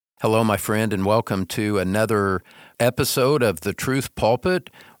Hello, my friend, and welcome to another episode of The Truth Pulpit.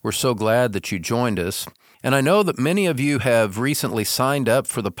 We're so glad that you joined us. And I know that many of you have recently signed up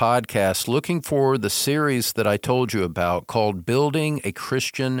for the podcast looking for the series that I told you about called Building a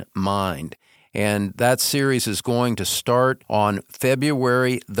Christian Mind. And that series is going to start on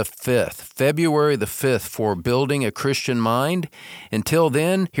February the 5th. February the 5th for Building a Christian Mind. Until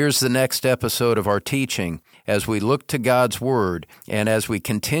then, here's the next episode of our teaching as we look to God's Word and as we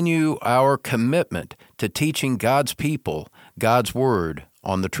continue our commitment to teaching God's people God's Word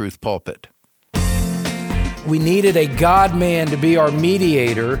on the Truth Pulpit. We needed a God-man to be our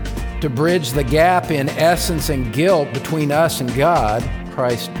mediator to bridge the gap in essence and guilt between us and God.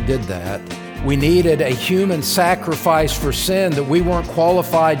 Christ did that. We needed a human sacrifice for sin that we weren't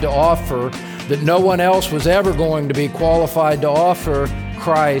qualified to offer, that no one else was ever going to be qualified to offer.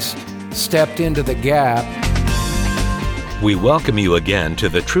 Christ stepped into the gap. We welcome you again to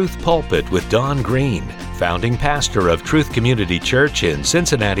the Truth Pulpit with Don Green, founding pastor of Truth Community Church in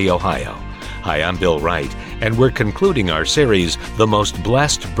Cincinnati, Ohio. Hi, I'm Bill Wright, and we're concluding our series, The Most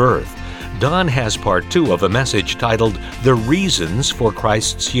Blessed Birth. Don has part 2 of a message titled, The Reasons for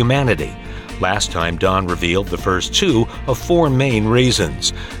Christ's Humanity. Last time, Don revealed the first 2 of 4 main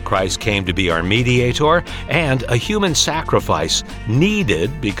reasons. Christ came to be our mediator and a human sacrifice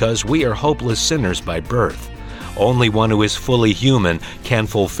needed because we are hopeless sinners by birth. Only one who is fully human can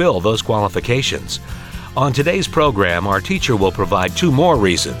fulfill those qualifications. On today's program, our teacher will provide 2 more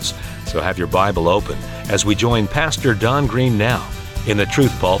reasons. So have your Bible open as we join Pastor Don Green now in the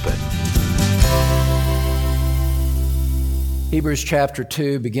Truth Pulpit. Hebrews chapter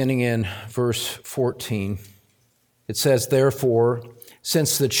 2, beginning in verse 14. It says, "Therefore,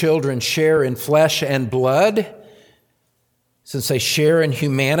 since the children share in flesh and blood, since they share in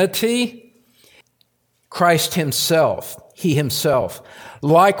humanity, Christ himself, he himself,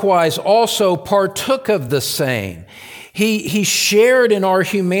 likewise also partook of the same." He shared in our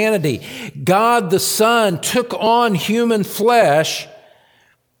humanity. God the Son took on human flesh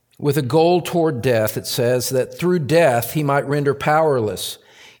with a goal toward death. It says that through death he might render powerless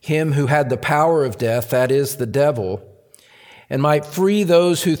him who had the power of death, that is, the devil, and might free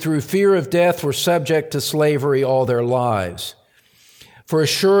those who through fear of death were subject to slavery all their lives. For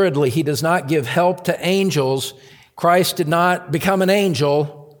assuredly he does not give help to angels. Christ did not become an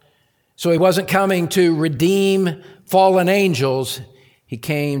angel, so he wasn't coming to redeem fallen angels. He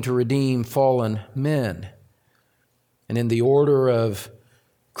came to redeem fallen men. And in the order of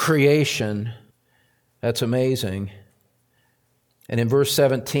creation, that's amazing. And in verse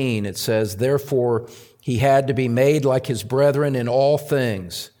 17 it says, "Therefore he had to be made like his brethren in all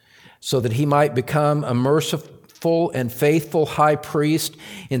things, so that he might become a merciful and faithful high priest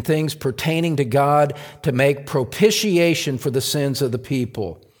in things pertaining to God, to make propitiation for the sins of the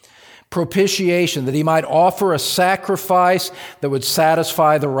people." Propitiation, that he might offer a sacrifice that would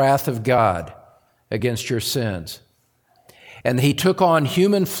satisfy the wrath of God against your sins. And he took on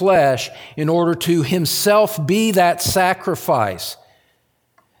human flesh in order to himself be that sacrifice.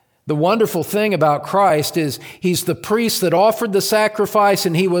 The wonderful thing about Christ is he's the priest that offered the sacrifice,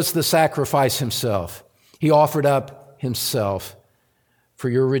 and he was the sacrifice himself. He offered up himself for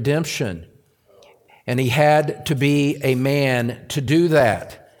your redemption. And he had to be a man to do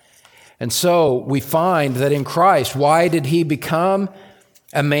that. And so we find that in Christ, why did he become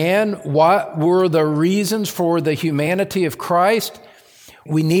a man? What were the reasons for the humanity of Christ?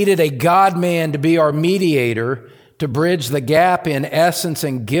 We needed a God-man to be our mediator to bridge the gap in essence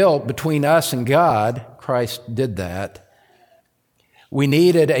and guilt between us and God. Christ did that. We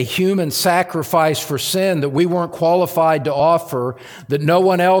needed a human sacrifice for sin that we weren't qualified to offer, that no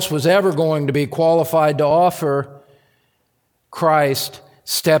one else was ever going to be qualified to offer. Christ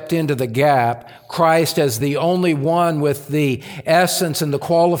stepped into the gap. Christ, as the only one with the essence and the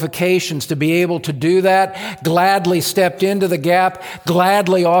qualifications to be able to do that, gladly stepped into the gap,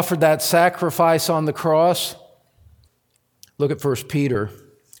 gladly offered that sacrifice on the cross. Look at 1 Peter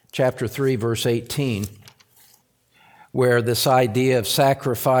chapter 3, verse 18, where this idea of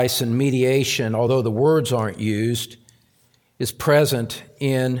sacrifice and mediation, although the words aren't used, is present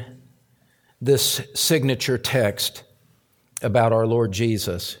in this signature text about our Lord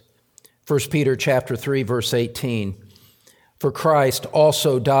Jesus. 1 Peter chapter 3, verse 18. "For Christ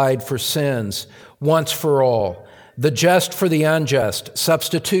also died for sins once for all, the just for the unjust,"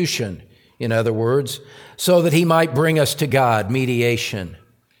 substitution, in other words, "so that he might bring us to God," mediation.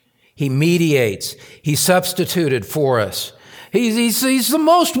 He mediates. He substituted for us. He's the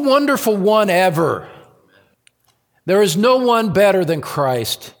most wonderful one ever. There is no one better than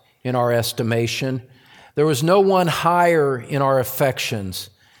Christ in our estimation. There was no one higher in our affections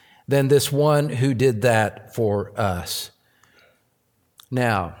than this one who did that for us.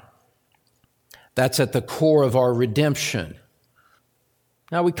 Now, that's at the core of our redemption.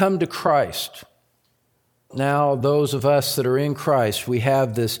 Now we come to Christ. Now, those of us that are in Christ, we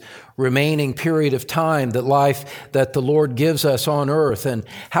have this remaining period of time, that life that the Lord gives us on earth. And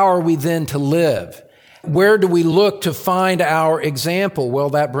how are we then to live? Where do we look to find our example?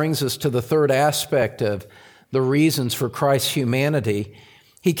 Well, that brings us to the third aspect of the reasons for Christ's humanity.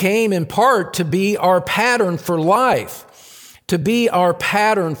 He came in part to be our pattern for life. To be our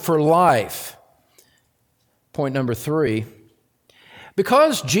pattern for life. Point number 3.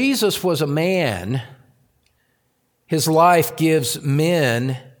 Because Jesus was a man, his life gives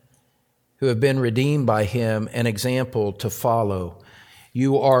men who have been redeemed by him an example to follow.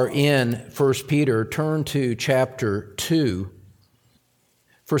 You are in 1 Peter. Turn to chapter 2.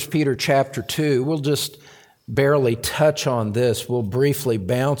 1 Peter chapter 2. We'll just barely touch on this. We'll briefly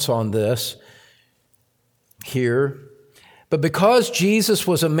bounce on this here. But because Jesus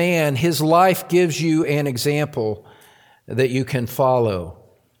was a man, his life gives you an example that you can follow.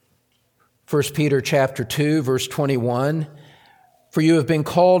 1 Peter chapter 2, verse 21, "For you have been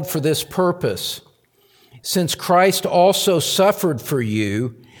called for this purpose, since Christ also suffered for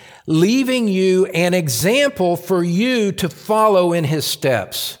you, leaving you an example for you to follow in his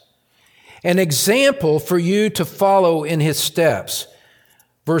steps." An example for you to follow in his steps.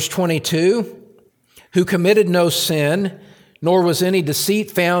 Verse 22, "Who committed no sin, nor was any deceit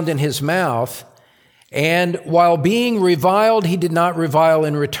found in his mouth, and while being reviled, he did not revile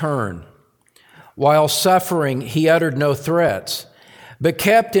in return. While suffering, he uttered no threats, but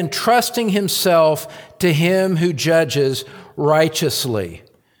kept entrusting himself to him who judges righteously."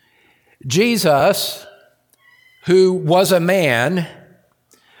 Jesus, who was a man,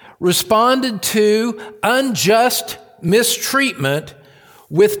 responded to unjust mistreatment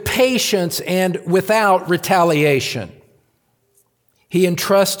with patience and without retaliation. He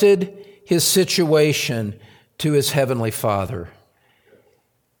entrusted his situation to his heavenly Father.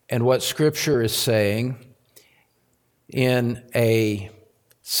 And what Scripture is saying, in a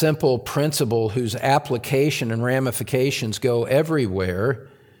simple principle whose application and ramifications go everywhere,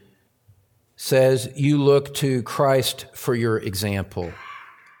 says you look to Christ for your example.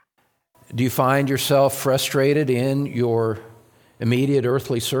 Do you find yourself frustrated in your immediate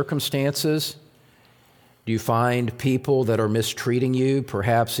earthly circumstances? Do you find people that are mistreating you,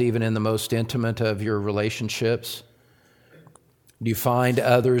 perhaps even in the most intimate of your relationships? Do you find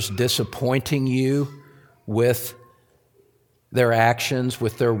others disappointing you with their actions,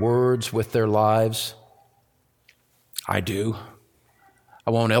 with their words, with their lives? I do.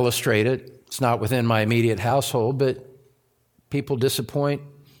 I won't illustrate it. It's not within my immediate household, but people disappoint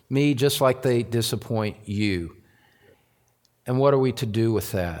me just like they disappoint you. And what are we to do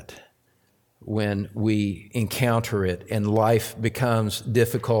with that when we encounter it and life becomes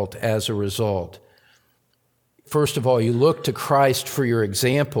difficult as a result? First of all, you look to Christ for your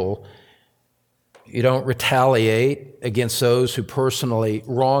example. You don't retaliate against those who personally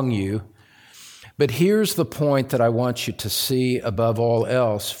wrong you. But here's the point that I want you to see above all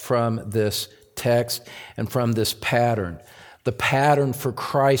else from this text and from this pattern. The pattern for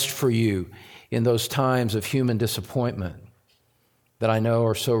Christ for you in those times of human disappointment that I know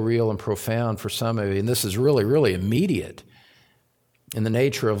are so real and profound for some of you. And this is really, really immediate in the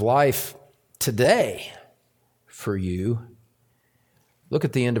nature of life today for you. Look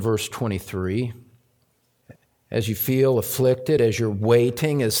at the end of verse 23. As you feel afflicted, as you're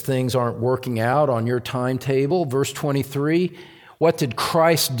waiting, as things aren't working out on your timetable, verse 23, what did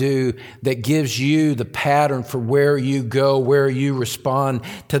Christ do that gives you the pattern for where you go, where you respond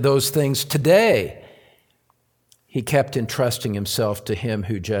to those things today? He kept entrusting himself to him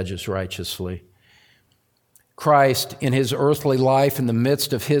who judges righteously. Christ, in his earthly life, in the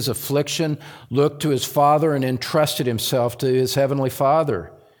midst of his affliction, looked to his Father and entrusted himself to his heavenly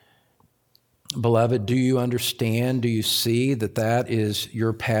Father. Beloved, do you understand? Do you see that that is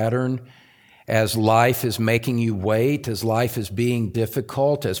your pattern? As life is making you wait, as life is being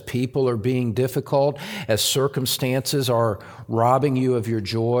difficult, as people are being difficult, as circumstances are robbing you of your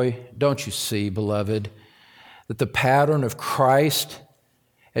joy, don't you see, beloved, that the pattern of Christ,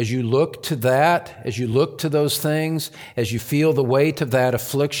 as you look to that, as you look to those things, as you feel the weight of that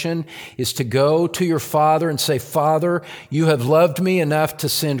affliction, is to go to your Father and say, Father, you have loved me enough to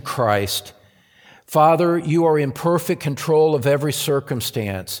send Christ. Father, you are in perfect control of every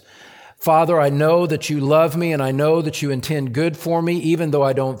circumstance. Father, I know that you love me and I know that you intend good for me, even though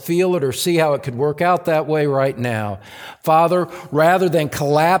I don't feel it or see how it could work out that way right now. Father, rather than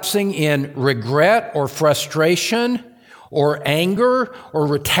collapsing in regret or frustration or anger or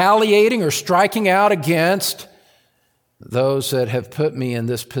retaliating or striking out against those that have put me in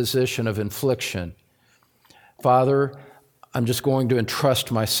this position of infliction. Father, I'm just going to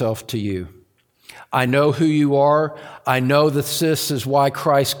entrust myself to you. I know who you are. I know that this is why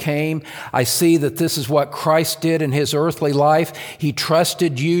Christ came. I see that this is what Christ did in his earthly life. He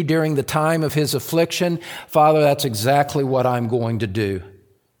trusted you during the time of his affliction. Father, that's exactly what I'm going to do.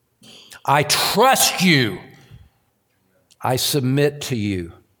 I trust you. I submit to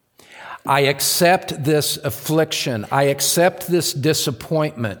you. I accept this affliction. I accept this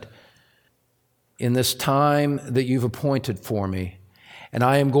disappointment in this time that you've appointed for me. And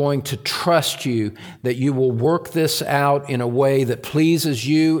I am going to trust you that you will work this out in a way that pleases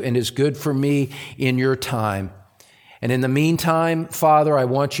you and is good for me in your time. And in the meantime, Father, I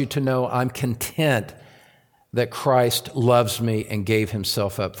want you to know I'm content that Christ loves me and gave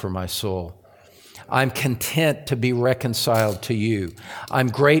himself up for my soul. I'm content to be reconciled to you. I'm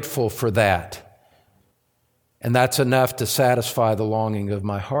grateful for that. And that's enough to satisfy the longing of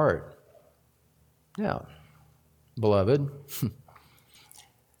my heart. Now, beloved,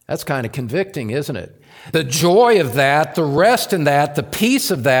 that's kind of convicting, isn't it? The joy of that, the rest in that, the peace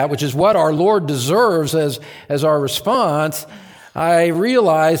of that, which is what our Lord deserves as our response, I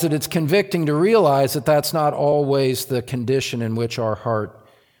realize that it's convicting to realize that that's not always the condition in which our heart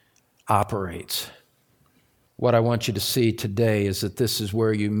operates. What I want you to see today is that this is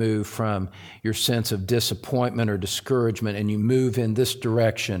where you move from your sense of disappointment or discouragement and you move in this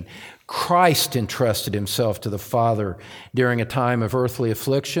direction. Christ entrusted himself to the Father during a time of earthly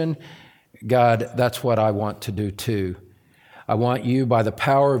affliction. God, that's what I want to do too. I want you, by the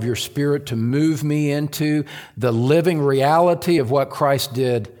power of your Spirit, to move me into the living reality of what Christ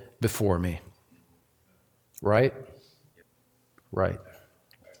did before me. Right? Right.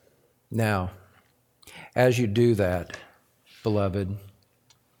 Now, as you do that, beloved,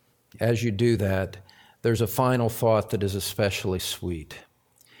 as you do that, there's a final thought that is especially sweet.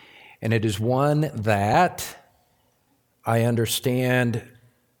 And it is one that I understand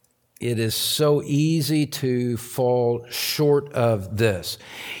it is so easy to fall short of this.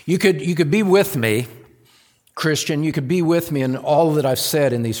 You could be with me, Christian, you could be with me in all that I've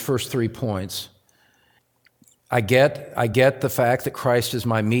said in these first 3 points. I get the fact that Christ is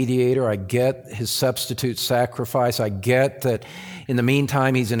my mediator. I get his substitute sacrifice. I get that in the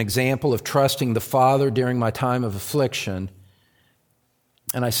meantime, he's an example of trusting the Father during my time of affliction.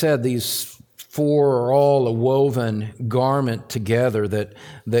 And I said these 4 are all a woven garment together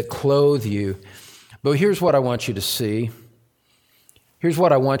that clothe you. But here's what I want you to see. Here's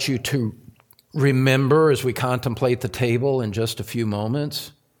what I want you to remember as we contemplate the table in just a few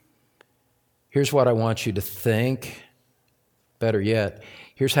moments. Here's what I want you to think. Better yet,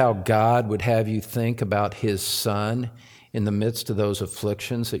 here's how God would have you think about his Son in the midst of those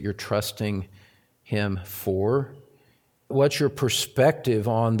afflictions that you're trusting him for. What's your perspective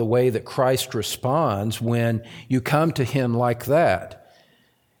on the way that Christ responds when you come to him like that?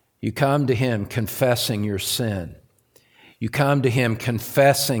 You come to him confessing your sin. You come to him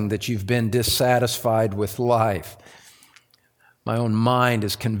confessing that you've been dissatisfied with life. My own mind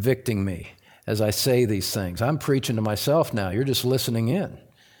is convicting me as I say these things. I'm preaching to myself now. You're just listening in.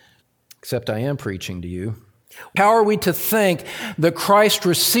 Except I am preaching to you. How are we to think that Christ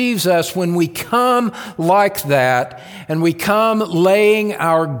receives us when we come like that and we come laying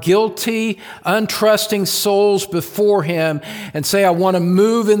our guilty, untrusting souls before him and say, I want to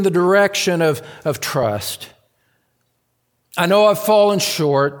move in the direction of trust? I know I've fallen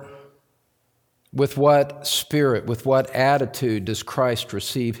short. With what spirit, with what attitude does Christ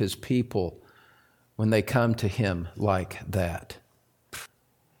receive his people when they come to him like that?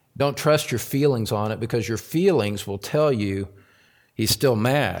 Don't trust your feelings on it, because your feelings will tell you he's still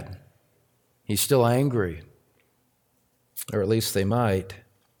mad. He's still angry. Or at least they might.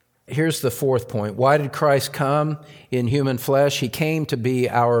 Here's the 4th point. Why did Christ come in human flesh? He came to be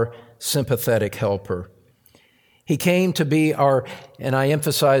our sympathetic helper. He came to be our, and I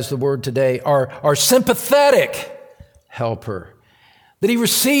emphasize the word today, our sympathetic helper. That he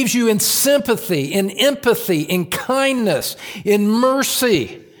receives you in sympathy, in empathy, in kindness, in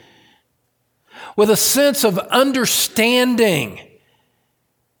mercy, with a sense of understanding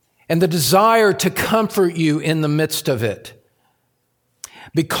and the desire to comfort you in the midst of it.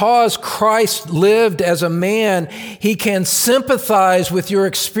 Because Christ lived as a man, he can sympathize with your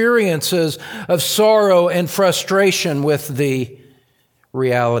experiences of sorrow and frustration with the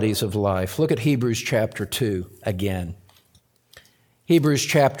realities of life. Look at Hebrews chapter 2 again. Hebrews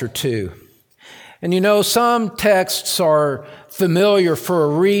chapter 2. And some texts are familiar for a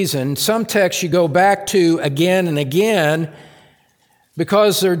reason. Some texts you go back to again and again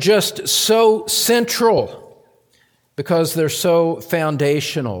because they're just so central, because they're so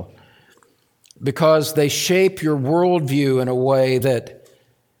foundational, because they shape your worldview in a way that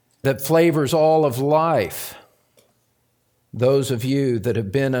flavors all of life. Those of you that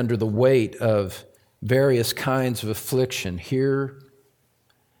have been under the weight of various kinds of affliction, hear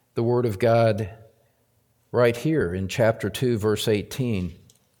the Word of God right here in chapter 2, verse 18.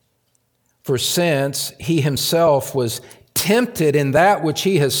 For since he himself was tempted in that which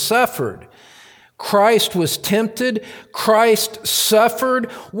he has suffered, Christ was tempted, Christ suffered.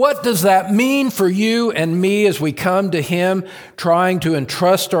 What does that mean for you and me as we come to him, trying to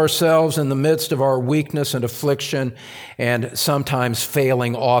entrust ourselves in the midst of our weakness and affliction, and sometimes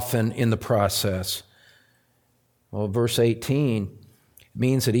failing often in the process? Well, verse 18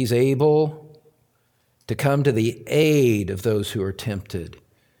 means that he's able to come to the aid of those who are tempted.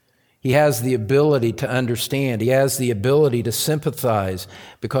 He has the ability to understand. He has the ability to sympathize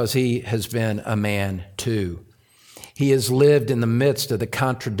because he has been a man too. He has lived in the midst of the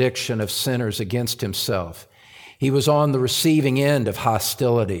contradiction of sinners against himself. He was on the receiving end of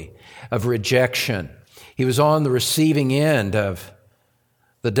hostility, of rejection. He was on the receiving end of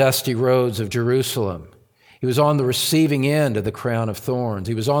the dusty roads of Jerusalem. He was on the receiving end of the crown of thorns.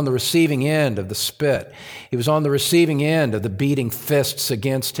 He was on the receiving end of the spit. He was on the receiving end of the beating fists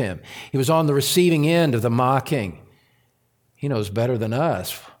against him. He was on the receiving end of the mocking. He knows better than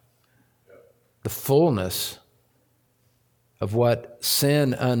us the fullness of what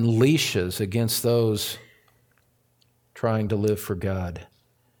sin unleashes against those trying to live for God.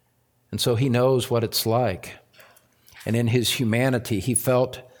 And so he knows what it's like. And in his humanity, he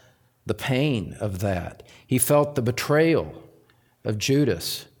felt the pain of that. He felt the betrayal of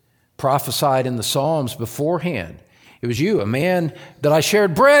Judas, prophesied in the Psalms beforehand. It was you, a man that I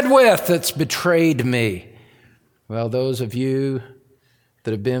shared bread with, that's betrayed me. Well, those of you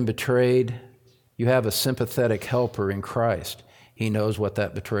that have been betrayed, you have a sympathetic helper in Christ. He knows what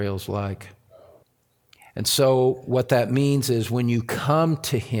that betrayal's like. And so what that means is when you come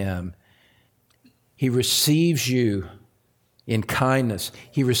to him, he receives you in kindness.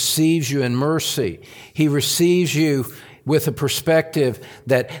 He receives you in mercy. He receives you with a perspective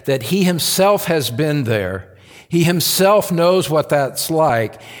that he himself has been there. He himself knows what that's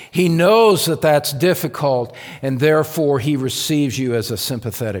like. He knows that that's difficult, and therefore he receives you as a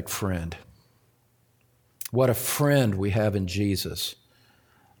sympathetic friend. What a friend we have in Jesus.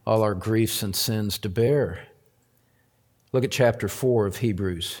 All our griefs and sins to bear. Look at chapter 4 of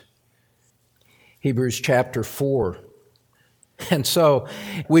Hebrews. Hebrews chapter 4. And so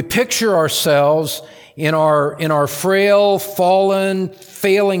we picture ourselves in our frail, fallen,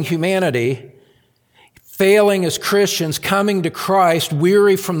 failing humanity, failing as Christians, coming to Christ,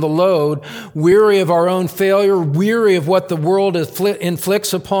 weary from the load, weary of our own failure, weary of what the world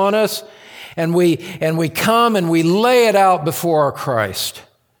inflicts upon us, and we come and we lay it out before our Christ.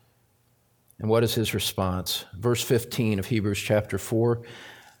 And what is his response? Verse 15 of Hebrews chapter 4.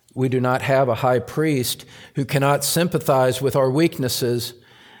 We do not have a high priest who cannot sympathize with our weaknesses,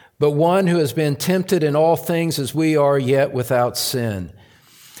 but one who has been tempted in all things as we are, yet without sin.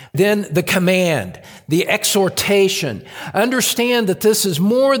 Then the command, the exhortation. Understand that this is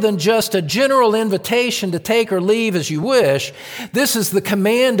more than just a general invitation to take or leave as you wish. This is the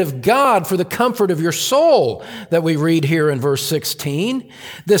command of God for the comfort of your soul that we read here in verse 16.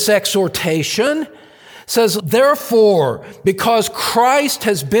 This exhortation says, therefore, because Christ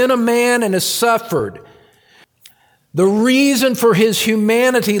has been a man and has suffered, the reason for his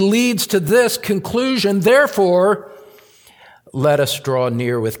humanity leads to this conclusion. Therefore, let us draw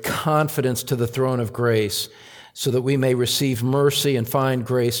near with confidence to the throne of grace so that we may receive mercy and find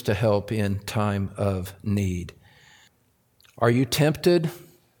grace to help in time of need. Are you tempted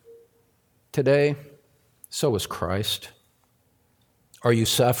today? So is Christ. Are you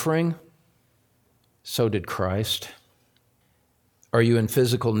suffering? So did Christ. Are you in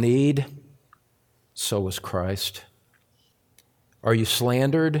physical need? So was Christ. Are you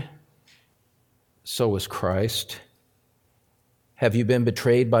slandered? So was Christ. Have you been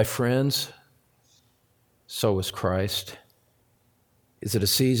betrayed by friends? So was Christ. Is it a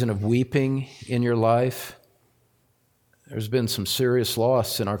season of weeping in your life? There's been some serious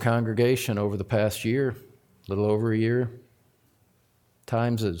loss in our congregation over the past year, a little over a year.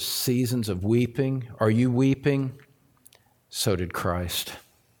 Times of seasons of weeping. Are you weeping? So did Christ.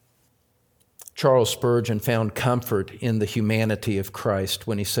 Charles Spurgeon found comfort in the humanity of Christ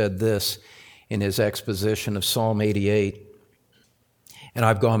when he said this in his exposition of Psalm 88. And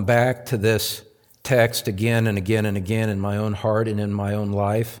I've gone back to this text again and again and again in my own heart and in my own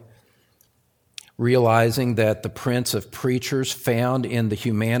life, realizing that the Prince of Preachers found in the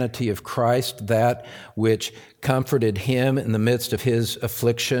humanity of Christ that which comforted him in the midst of his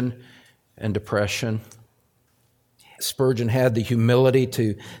affliction and depression. Spurgeon had the humility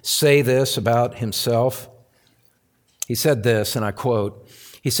to say this about himself. He said this, and I quote,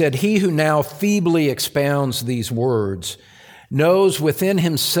 he said, "He who now feebly expounds these words knows within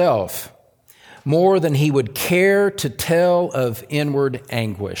himself more than he would care to tell of inward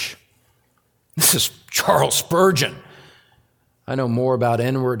anguish." This is Charles Spurgeon. "I know more about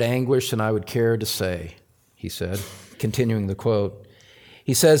inward anguish than I would care to say," he said, continuing the quote.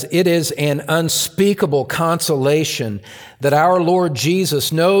 He says, "It is an unspeakable consolation that our Lord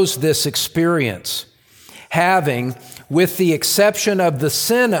Jesus knows this experience, having, with the exception of the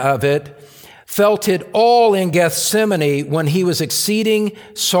sin of it, felt it all in Gethsemane when he was exceeding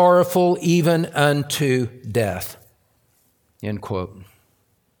sorrowful even unto death." End quote.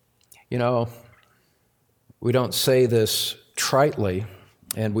 You know, we don't say this tritely,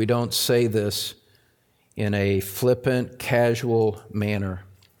 and we don't say this in a flippant, casual manner.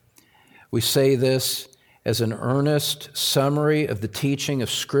 We say this as an earnest summary of the teaching of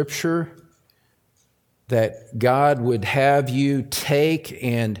Scripture that God would have you take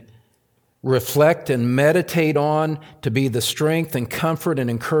and reflect and meditate on to be the strength and comfort and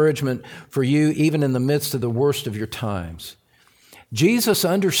encouragement for you even in the midst of the worst of your times. Jesus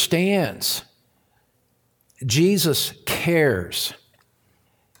understands. Jesus cares.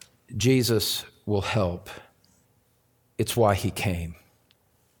 Jesus will help. It's why he came.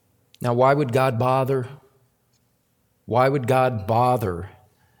 Now, why would God bother? Why would God bother?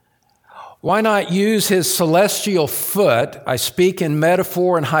 Why not use his celestial foot? I speak in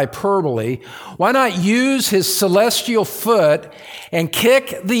metaphor and hyperbole. Why not use his celestial foot and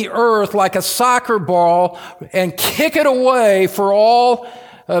kick the earth like a soccer ball and kick it away for all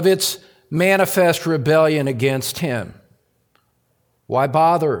of its manifest rebellion against him? Why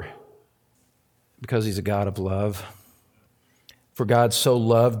bother? Because he's a God of love. For God so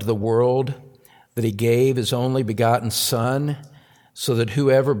loved the world that he gave his only begotten Son, so that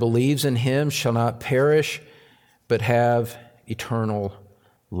whoever believes in him shall not perish, but have eternal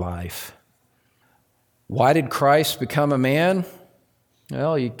life. Why did Christ become a man?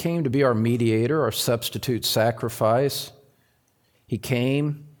 Well, he came to be our mediator, our substitute sacrifice. He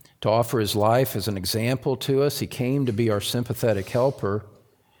came to offer his life as an example to us. He came to be our sympathetic helper.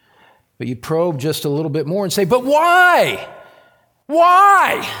 But you probe just a little bit more and say, but why?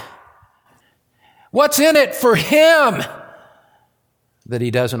 Why? What's in it for him that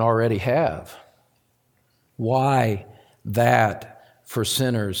he doesn't already have? Why that for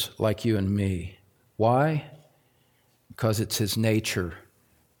sinners like you and me? Why? Because it's his nature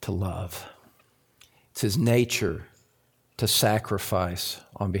to love. It's his nature to sacrifice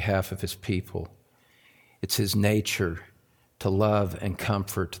on behalf of his people. It's his nature to love and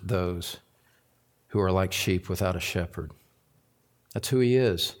comfort those who are like sheep without a shepherd. That's who he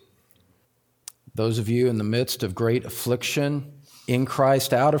is. Those of you in the midst of great affliction, in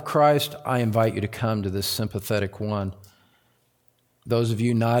Christ, out of Christ, I invite you to come to this sympathetic one. Those of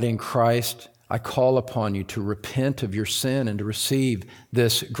you not in Christ, I call upon you to repent of your sin and to receive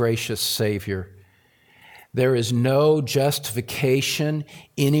this gracious Savior. There is no justification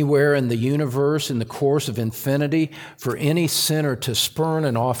anywhere in the universe in the course of infinity for any sinner to spurn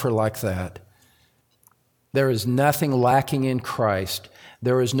an offer like that. There is nothing lacking in Christ.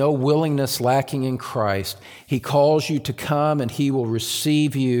 There is no willingness lacking in Christ. He calls you to come and he will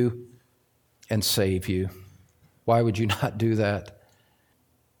receive you and save you. Why would you not do that?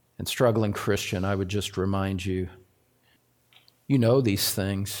 And struggling Christian, I would just remind you, you know these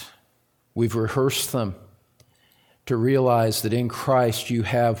things. We've rehearsed them. To realize that in Christ you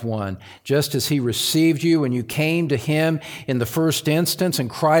have one. Just as he received you when you came to him in the first instance and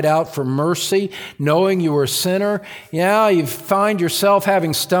cried out for mercy, knowing you were a sinner, you find yourself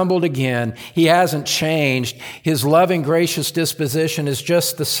having stumbled again. He hasn't changed. His loving, gracious disposition is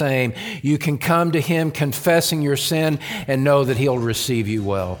just the same. You can come to him confessing your sin and know that he'll receive you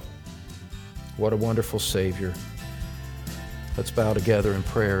well. What a wonderful Savior. Let's bow together in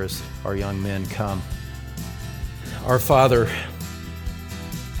prayer as our young men come. Our Father,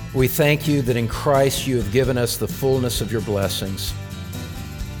 we thank you that in Christ you have given us the fullness of your blessings.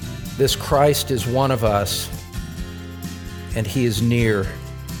 This Christ is one of us, and he is near.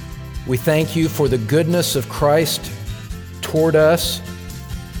 We thank you for the goodness of Christ toward us.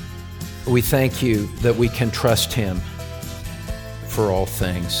 We thank you that we can trust him for all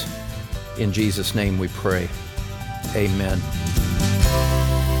things. In Jesus' name we pray. Amen.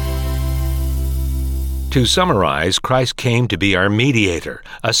 To summarize, Christ came to be our mediator,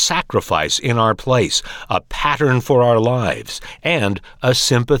 a sacrifice in our place, a pattern for our lives, and a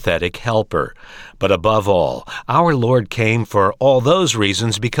sympathetic helper. But above all, our Lord came for all those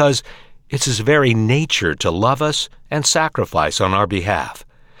reasons because it's His very nature to love us and sacrifice on our behalf.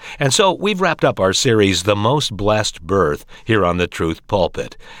 And so we've wrapped up our series, The Most Blessed Birth, here on the Truth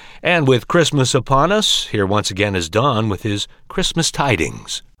Pulpit. And with Christmas upon us, here once again is Don with his Christmas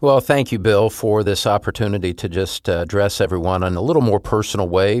tidings. Well, thank you, Bill, for this opportunity to just address everyone in a little more personal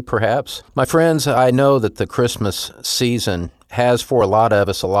way, perhaps. My friends, I know that the Christmas season has for a lot of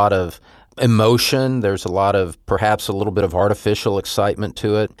us a lot of emotion. There's a lot of, perhaps a little bit of artificial excitement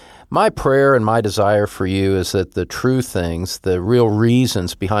to it. My prayer and my desire for you is that the true things, the real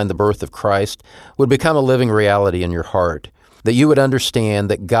reasons behind the birth of Christ, would become a living reality in your heart. That you would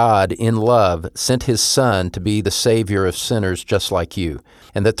understand that God, in love, sent His Son to be the Savior of sinners just like you,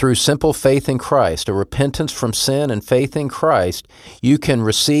 and that through simple faith in Christ, a repentance from sin and faith in Christ, you can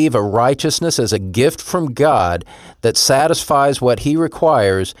receive a righteousness as a gift from God that satisfies what He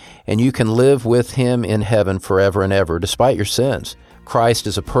requires, and you can live with Him in heaven forever and ever, despite your sins. Christ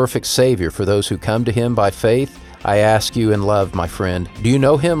is a perfect Savior for those who come to Him by faith. I ask you in love, my friend, do you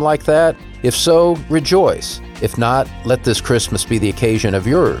know Him like that? If so, rejoice. If not, let this Christmas be the occasion of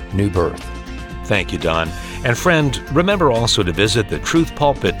your new birth. Thank you, Don. And friend, remember also to visit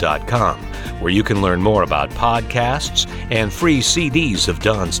thetruthpulpit.com, where you can learn more about podcasts and free CDs of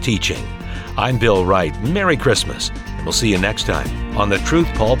Don's teaching. I'm Bill Wright. Merry Christmas, and we'll see you next time on The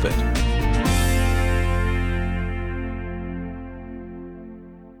Truth Pulpit.